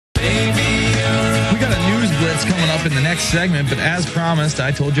that's coming up in the next segment, but as promised,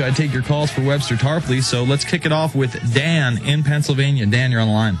 I told you I'd take your calls for Webster Tarpley, so let's kick it off with Dan in Pennsylvania. Dan, you're on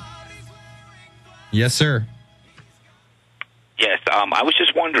the line. Yes, sir. Yes, I was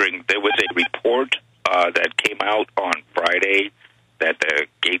just wondering, there was a report that came out on Friday that the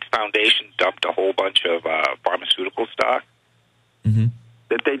Gates Foundation dumped a whole bunch of pharmaceutical stock. Mm-hmm.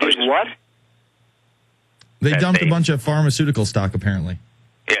 That they did what? They dumped a bunch of pharmaceutical stock, apparently.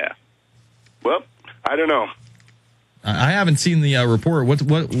 Yeah. Well, I don't know. I haven't seen the report. What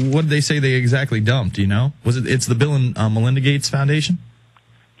did they say they exactly dumped? Do you know? It's the Bill and Melinda Gates Foundation?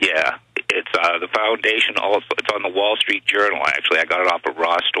 Yeah, it's the foundation. Also, it's on the Wall Street Journal. Actually, I got it off a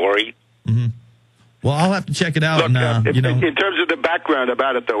Raw Story. Mm-hmm. Well, I'll have to check it out. Look, in terms of the background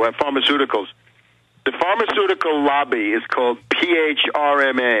about it, though, pharmaceuticals, the pharmaceutical lobby is called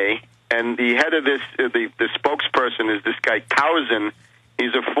PHRMA, and the head of this, the spokesperson, is this guy Towson.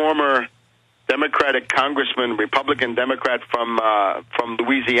 He's a former Democratic congressman, Republican Democrat from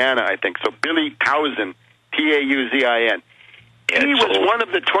Louisiana, I think. So Billy Towson, Tauzin. He was one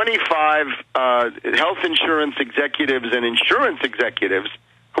of the 25 health insurance executives and insurance executives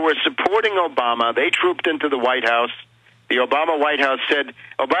who were supporting Obama. They trooped into the White House. The Obama White House said,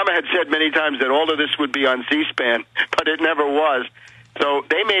 Obama had said many times that all of this would be on C-SPAN, but it never was. So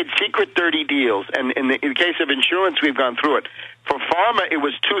they made secret dirty deals. And in the case of insurance, we've gone through it. For pharma, it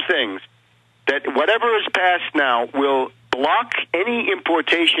was two things. That whatever is passed now will block any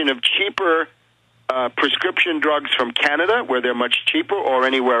importation of cheaper prescription drugs from Canada, where they're much cheaper, or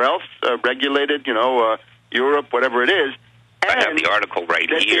anywhere else, regulated, Europe, whatever it is. And I have the article right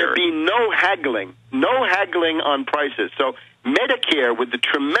here. There'd be no haggling on prices. So Medicare, with the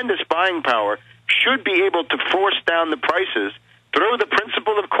tremendous buying power, should be able to force down the prices through the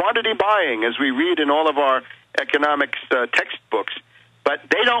principle of quantity buying, as we read in all of our economics textbooks. But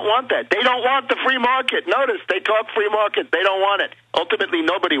they don't want that. They don't want the free market. Notice, they talk free market. They don't want it. Ultimately,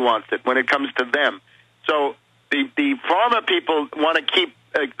 nobody wants it when it comes to them. So the pharma people want to keep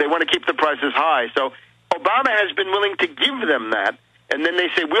the prices high. So Obama has been willing to give them that, and then they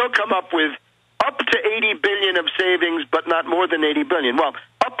say, we'll come up with up to $80 billion of savings, but not more than $80 billion. Well,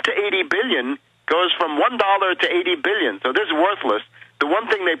 up to $80 billion goes from $1 to $80 billion. So this is worthless. The one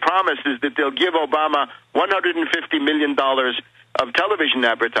thing they promise is that they'll give Obama $150 million of television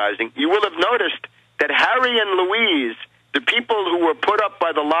advertising. You will have noticed that Harry and Louise, the people who were put up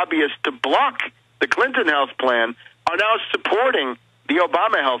by the lobbyists to block the Clinton health plan, are now supporting the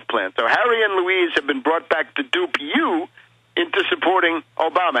Obama health plan. So Harry and Louise have been brought back to dupe you into supporting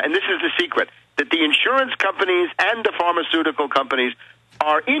Obama. And this is the secret, that the insurance companies and the pharmaceutical companies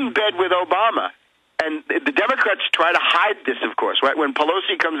are in bed with Obama. And the Democrats try to hide this, of course, right? When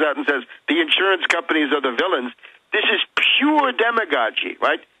Pelosi comes out and says the insurance companies are the villains, this is pure demagogy,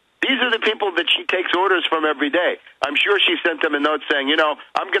 right? These are the people that she takes orders from every day. I'm sure she sent them a note saying,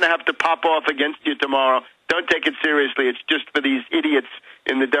 I'm going to have to pop off against you tomorrow. Don't take it seriously. It's just for these idiots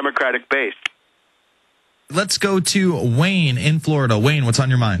in the Democratic base. Let's go to Wayne in Florida. Wayne, what's on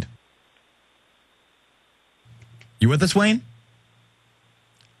your mind? You with us, Wayne?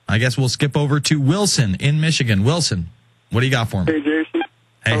 I guess we'll skip over to Wilson in Michigan. Wilson, what do you got for me? Hey, Jason.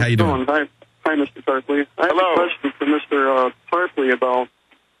 Hey, how you doing? Hi, Mr. Tarpley. I have a question for Mr. Tarpley about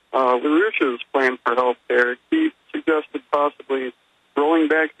LaRouche's plan for health care. He suggested possibly rolling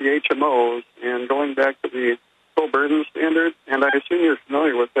back the HMOs and going back to the full burden standard, and I assume you're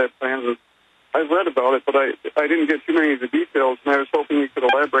familiar with that plan. I've read about it, but I didn't get too many of the details, and I was hoping you could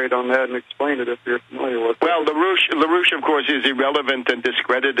elaborate on that and explain it if you're familiar with it. Well, LaRouche, of course, is irrelevant and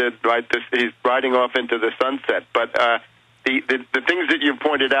discredited, right? He's riding off into the sunset. But the things that you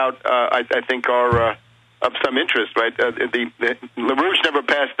pointed out, I think, are of some interest, right? LaRouche never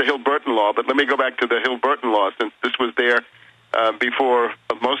passed the Hill-Burton law, but let me go back to the Hill-Burton law, since this was there before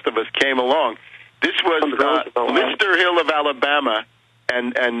most of us came along. This was Mr. Hill of Alabama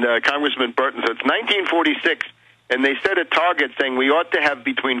and Congressman Burton. So it's 1946, and they set a target saying we ought to have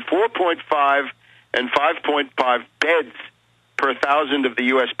between 4.5 and 5.5 beds per 1,000 of the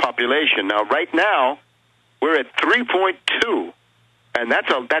U.S. population. Now, right now, we're at 3.2, and that's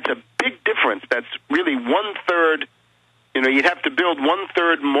a big difference. That's really one-third. You'd have to build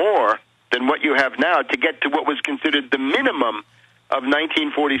one-third more than what you have now to get to what was considered the minimum of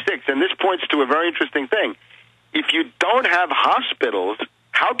 1946. And this points to a very interesting thing. If you don't have hospitals,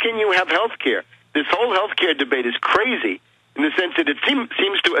 how can you have health care? This whole health care debate is crazy in the sense that it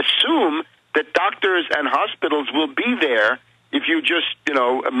seems to assume that doctors and hospitals will be there if you just,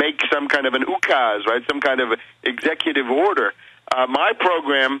 make some kind of an ukaz, right, some kind of executive order. My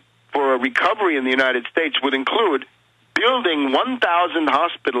program for a recovery in the United States would include building 1,000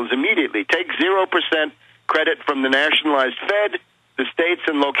 hospitals immediately. Take 0% credit from the nationalized Fed. The states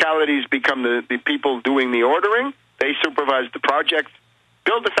and localities become the people doing the ordering. They supervise the projects.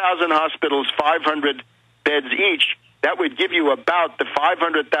 Build 1,000 hospitals, 500 beds each. That would give you about the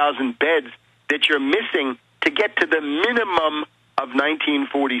 500,000 beds that you're missing to get to the minimum of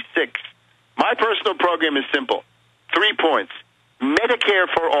 1946. My personal program is simple. 3 points. Medicare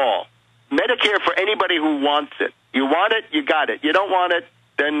for all. Medicare for anybody who wants it. You want it, you got it. You don't want it,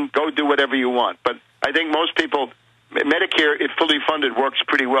 then go do whatever you want. But I think most people, Medicare, if fully funded, works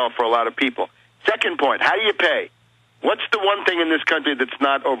pretty well for a lot of people. Second point, how do you pay? What's the one thing in this country that's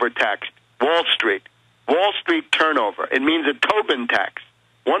not overtaxed? Wall Street. Wall Street turnover. It means a Tobin tax.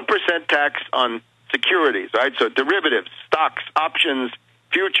 1% tax on securities, right? So derivatives, stocks, options,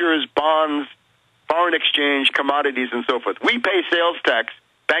 futures, bonds, foreign exchange, commodities, and so forth. We pay sales tax.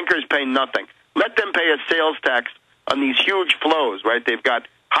 Bankers pay nothing. Let them pay a sales tax on these huge flows, right? They've got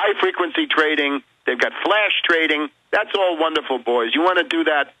high-frequency trading. They've got flash trading. That's all wonderful, boys. You want to do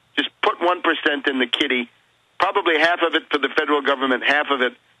that, just put 1% in the kitty, probably half of it for the federal government, half of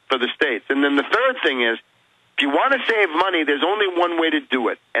it for the states. And then the third thing is, if you want to save money, there's only one way to do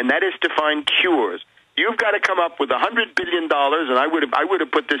it, and that is to find cures. You've got to come up with $100 billion, and I would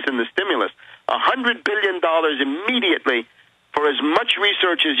have put this in the stimulus, $100 billion immediately for as much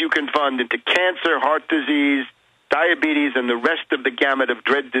research as you can fund into cancer, heart disease, diabetes, and the rest of the gamut of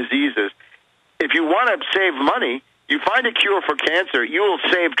dread diseases. If you want to save money, you find a cure for cancer, you will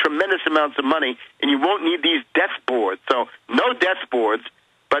save tremendous amounts of money, and you won't need these death boards. So no death boards,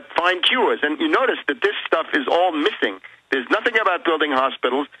 but find cures. And you notice that this stuff is all missing. There's nothing about building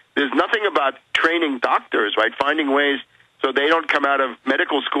hospitals. There's nothing about training doctors, right, finding ways so they don't come out of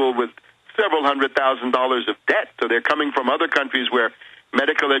medical school with several $100,000 of debt. So they're coming from other countries where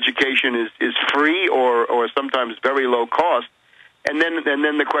medical education is free or sometimes very low cost. And then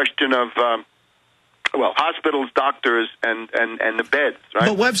the question of hospitals, doctors, and the beds, right?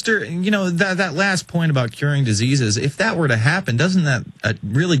 But Webster, that last point about curing diseases, if that were to happen, doesn't that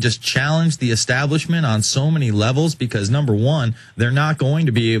really just challenge the establishment on so many levels? Because number one, they're not going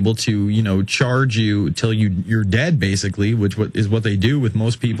to be able to, charge you till you're dead, basically, which is what they do with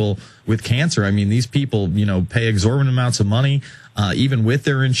most people with cancer. I mean, these people, pay exorbitant amounts of money, even with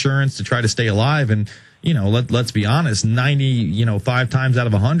their insurance, to try to stay alive. And, let's be honest, 95 times out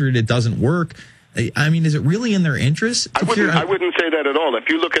of 100, it doesn't work. I mean, is it really in their interest? I wouldn't say that at all. If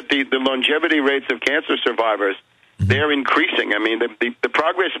you look at the longevity rates of cancer survivors, they're increasing. I mean, the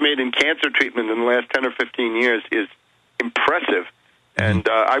progress made in cancer treatment in the last 10 or 15 years is impressive, and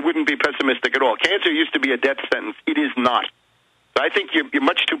I wouldn't be pessimistic at all. Cancer used to be a death sentence. It is not. So I think you're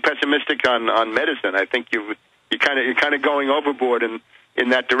much too pessimistic on medicine. I think you're kind of going overboard in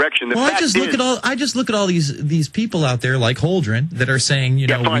that direction. I just look at all these people out there like Holdren that are saying, we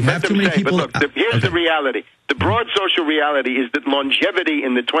have too many people. But look, here's the reality. The broad social reality is that longevity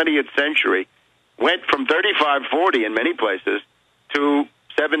in the 20th century went from 35, 40 in many places to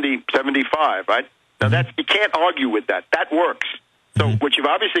 70, 75, right? Now you can't argue with that. That works. So what you've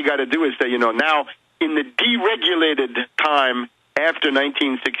obviously got to do is say, now in the deregulated time after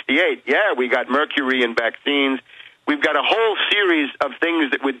 1968, we got mercury in vaccines. We've got a whole series of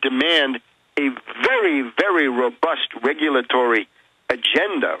things that would demand a very, very robust regulatory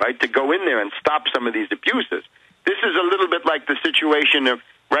agenda, right, to go in there and stop some of these abuses. This is a little bit like the situation of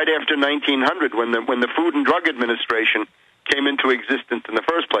right after 1900 when the Food and Drug Administration came into existence in the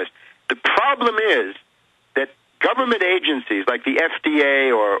first place. The problem is that government agencies like the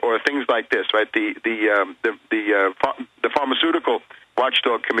FDA or things like this, right, the Pharmaceutical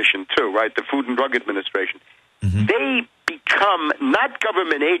Watchdog Commission too, right, the Food and Drug Administration, they become not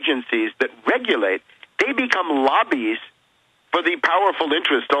government agencies that regulate. They become lobbies for the powerful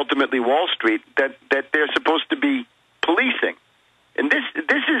interest, ultimately Wall Street, that they're supposed to be policing. And this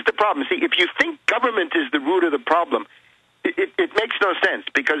is the problem. See, if you think government is the root of the problem, it makes no sense,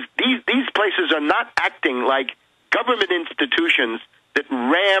 because these places are not acting like government institutions that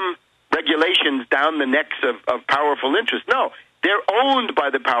ram regulations down the necks of powerful interests. No. They're owned by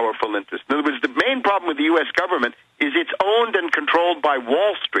the powerful interest. In other words, the main problem with the U.S. government is it's owned and controlled by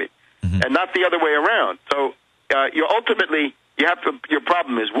Wall Street, and not the other way around. So your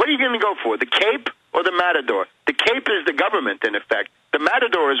problem is, what are you going to go for, the Cape or the Matador? The Cape is the government, in effect. The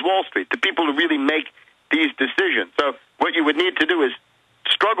Matador is Wall Street, the people who really make these decisions. So what you would need to do is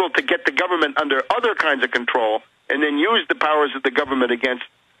struggle to get the government under other kinds of control, and then use the powers of the government against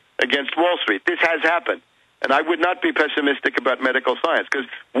Wall Street. This has happened. And I would not be pessimistic about medical science, because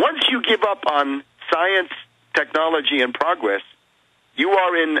once you give up on science, technology, and progress, you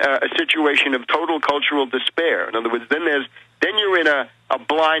are in a situation of total cultural despair. In other words, then you're in a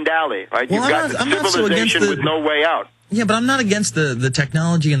blind alley, right? Well, You've got the civilization with no way out. Yeah, but I'm not against the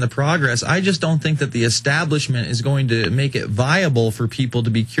technology and the progress. I just don't think that the establishment is going to make it viable for people to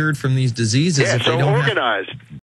be cured from these diseases if they don't organize.